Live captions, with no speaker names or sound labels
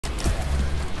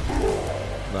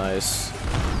Nice.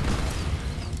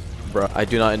 Bro, I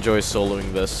do not enjoy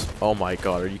soloing this. Oh my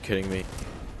god, are you kidding me?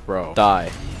 Bro,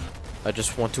 die. I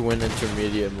just want to win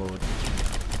intermediate mode.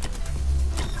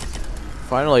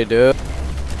 Finally, dude.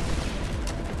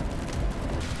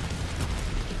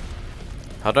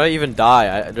 How did I even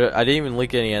die? I didn't even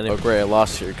leak any enemies. Oh great, I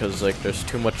lost here because like there's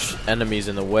too much enemies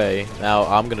in the way. Now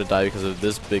I'm gonna die because of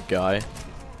this big guy.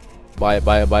 Buy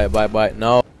it.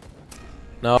 No.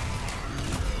 No.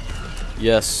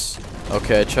 Yes.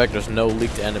 Okay, I checked. There's no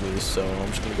leaked enemies, so I'm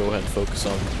just gonna go ahead and focus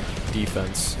on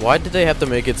defense. Why did they have to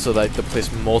make it so that I could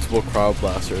place multiple crowd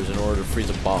blasters in order to freeze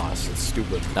a boss? It's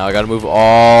stupid. Now I gotta move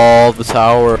all the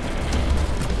tower.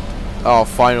 Oh,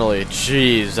 finally.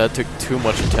 Jeez, that took too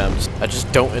much attempts. I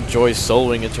just don't enjoy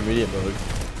soloing intermediate mode.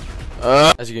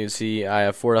 As you can see, I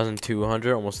have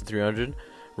 4,200, almost 300.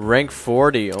 Rank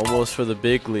 40, almost for the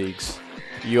big leagues.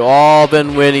 You all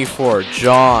been waiting for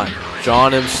John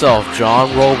himself, John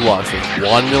Roblox with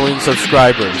 1 million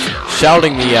subscribers,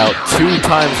 shouting me out 2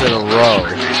 times in a row,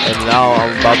 and now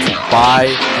I'm about to buy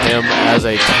him as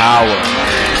a tower.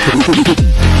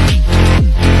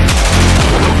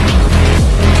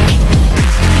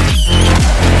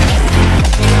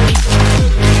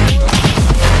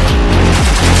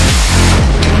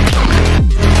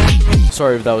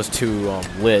 Sorry if that was too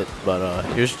lit, but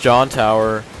here's John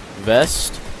Tower,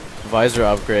 vest, visor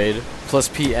upgrade, plus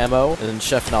P ammo, and then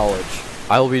chef knowledge.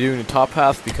 I will be doing the top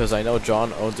half because I know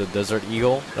John owns a Desert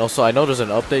Eagle. And also, I know there's an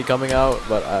update coming out,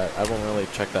 but I won't really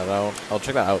check that out. I'll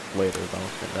check that out later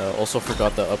though. And also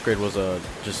forgot the upgrade was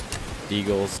just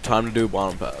Eagles. Time to do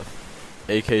bottom path.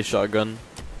 AK shotgun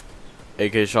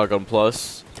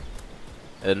plus.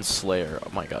 And Slayer. Oh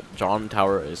my god, John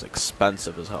Tower is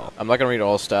expensive as hell. I'm not gonna read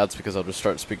all stats because I'll just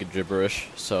start speaking gibberish.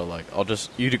 So like,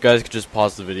 you guys could just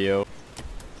pause the video.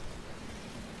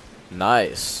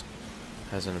 Nice.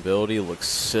 Has an ability, looks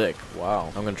sick.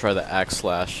 Wow. I'm gonna try the axe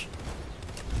slash.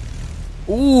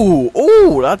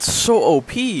 Ooh, that's so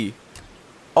OP.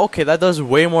 Okay, that does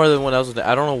way more than what else.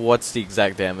 I don't know what's the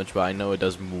exact damage, but I know it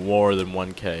does more than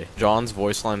 1k. John's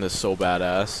voice line is so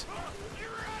badass.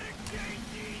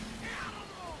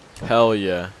 Hell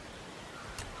yeah.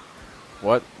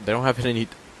 What? They don't have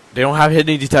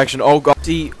hidden detection. Oh god.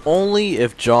 See, only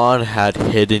if John had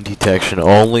hidden detection.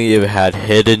 Only if it had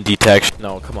hidden detection.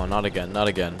 No, come on, not again. Not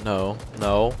again. No.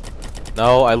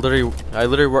 I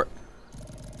literally work.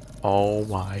 Oh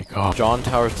my god. John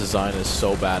Tower's design is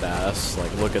so badass.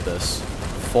 Like, look at this.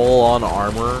 Full on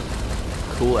armor,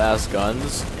 cool ass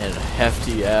guns, and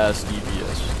hefty ass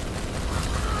DPS.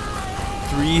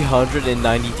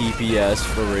 390 DPS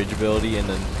for rage ability, and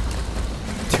then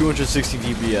 260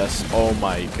 DPS. Oh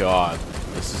my god,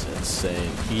 this is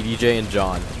insane. EDJ and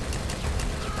John,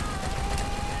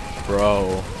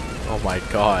 bro. Oh my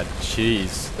god,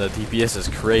 jeez, the DPS is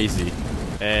crazy.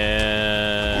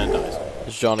 And nice.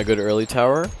 Is John a good early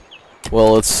tower?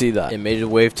 Well, let's see that. It made it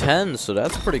wave 10, so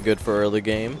that's pretty good for early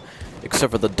game.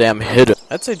 Except for the damn hidden.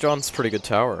 I'd say John's a pretty good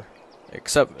tower.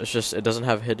 Except it's just it doesn't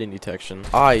have hidden detection.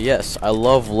 Ah yes, I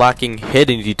love lacking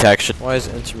hidden detection. Why is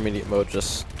intermediate mode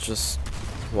just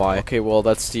why? Okay, well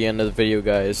that's the end of the video,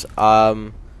 guys.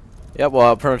 Yeah,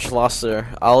 well I pretty much lost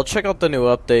there. I'll check out the new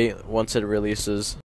update once it releases.